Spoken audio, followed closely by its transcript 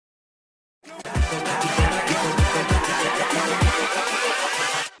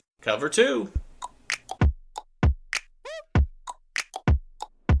Cover 2.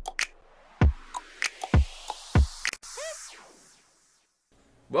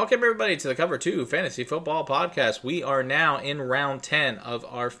 Welcome everybody to the Cover 2 Fantasy Football Podcast. We are now in round 10 of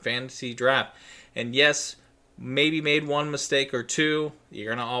our fantasy draft. And yes, maybe made one mistake or two.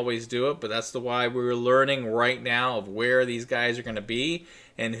 You're going to always do it, but that's the why we're learning right now of where these guys are going to be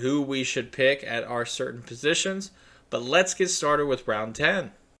and who we should pick at our certain positions. But let's get started with round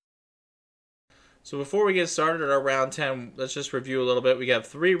 10. So before we get started at our round 10, let's just review a little bit. We have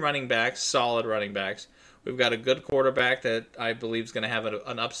 3 running backs, solid running backs. We've got a good quarterback that I believe is going to have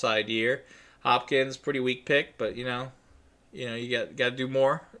an upside year. Hopkins, pretty weak pick, but you got to do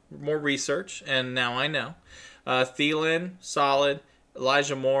more research, and now I know. Thielen, solid.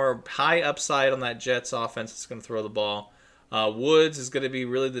 Elijah Moore, high upside on that Jets offense that's going to throw the ball. Woods is going to be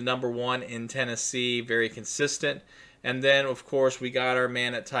really the number one in Tennessee, very consistent. And then, of course, we got our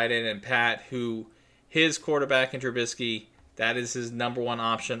man at tight end and Pat, who his quarterback in Trubisky, that is his number one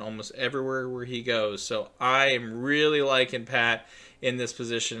option almost everywhere where he goes. So I am really liking Pat in this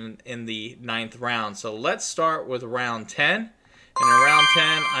position in the 9th round. So let's start with round 10. And in round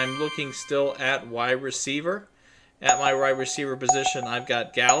 10, I'm looking still at wide receiver. At my wide receiver position, I've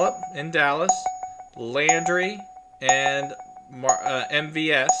got Gallup in Dallas, Landry, and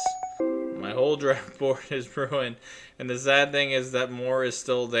MVS. My whole draft board is ruined. And the sad thing is that Moore is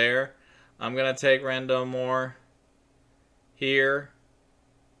still there. I'm going to take Rondale Moore here,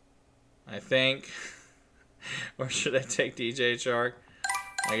 I think. Or should I take DJ Chark?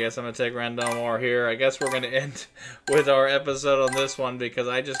 I guess I'm going to take Rondale Moore here. I guess we're going to end with our episode on this one because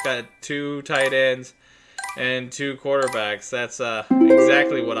I just got 2 tight ends and 2 quarterbacks. That's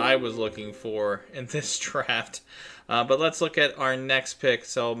exactly what I was looking for in this draft. But let's look at our next pick.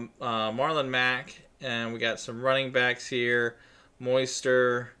 So Marlon Mack, and we got some running backs here.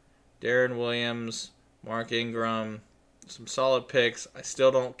 Moister, Darren Williams, Mark Ingram. Some solid picks. I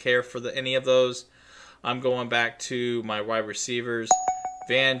still don't care for any of those. I'm going back to my wide receivers.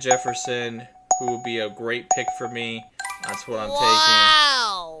 Van Jefferson, who will be a great pick for me. That's what I'm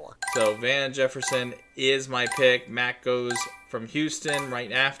taking. So Van Jefferson is my pick. Mack goes from Houston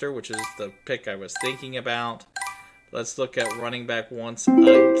right after, which is the pick I was thinking about. Let's look at running back once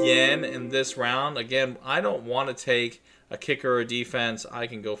again in this round. Again, I don't want to take a kicker or defense. I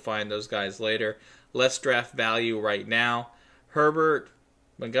can go find those guys later. Let's draft value right now. Herbert,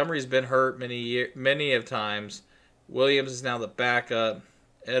 Montgomery's been hurt many of times. Williams is now the backup.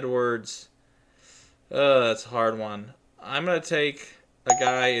 Edwards, that's a hard one. I'm going to take a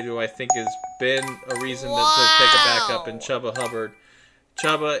guy who I think has been a reason to take a backup in Chuba Hubbard.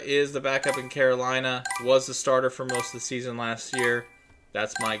 Chuba is the backup in Carolina, was the starter for most of the season last year.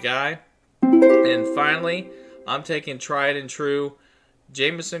 That's my guy. And finally, I'm taking tried and true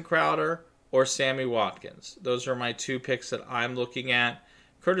Jamison Crowder or Sammy Watkins. Those are my 2 picks that I'm looking at.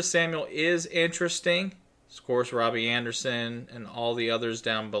 Curtis Samuel is interesting. Of course, Robbie Anderson and all the others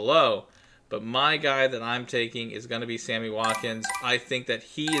down below. But my guy that I'm taking is going to be Sammy Watkins. I think that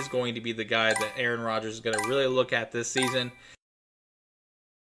he is going to be the guy that Aaron Rodgers is going to really look at this season.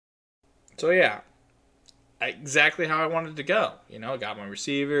 So yeah, exactly how I wanted to go. I got my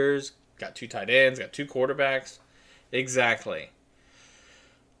receivers, got 2 tight ends, got 2 quarterbacks. Exactly.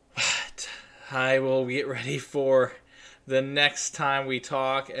 But I will get ready for the next time we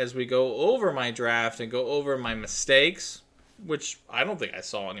talk as we go over my draft and go over my mistakes, which I don't think I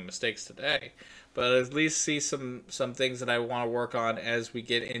saw any mistakes today, but at least see some things that I want to work on as we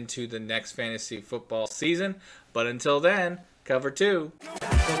get into the next fantasy football season. But until then, Cover 2.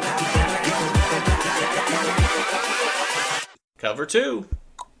 Cover 2.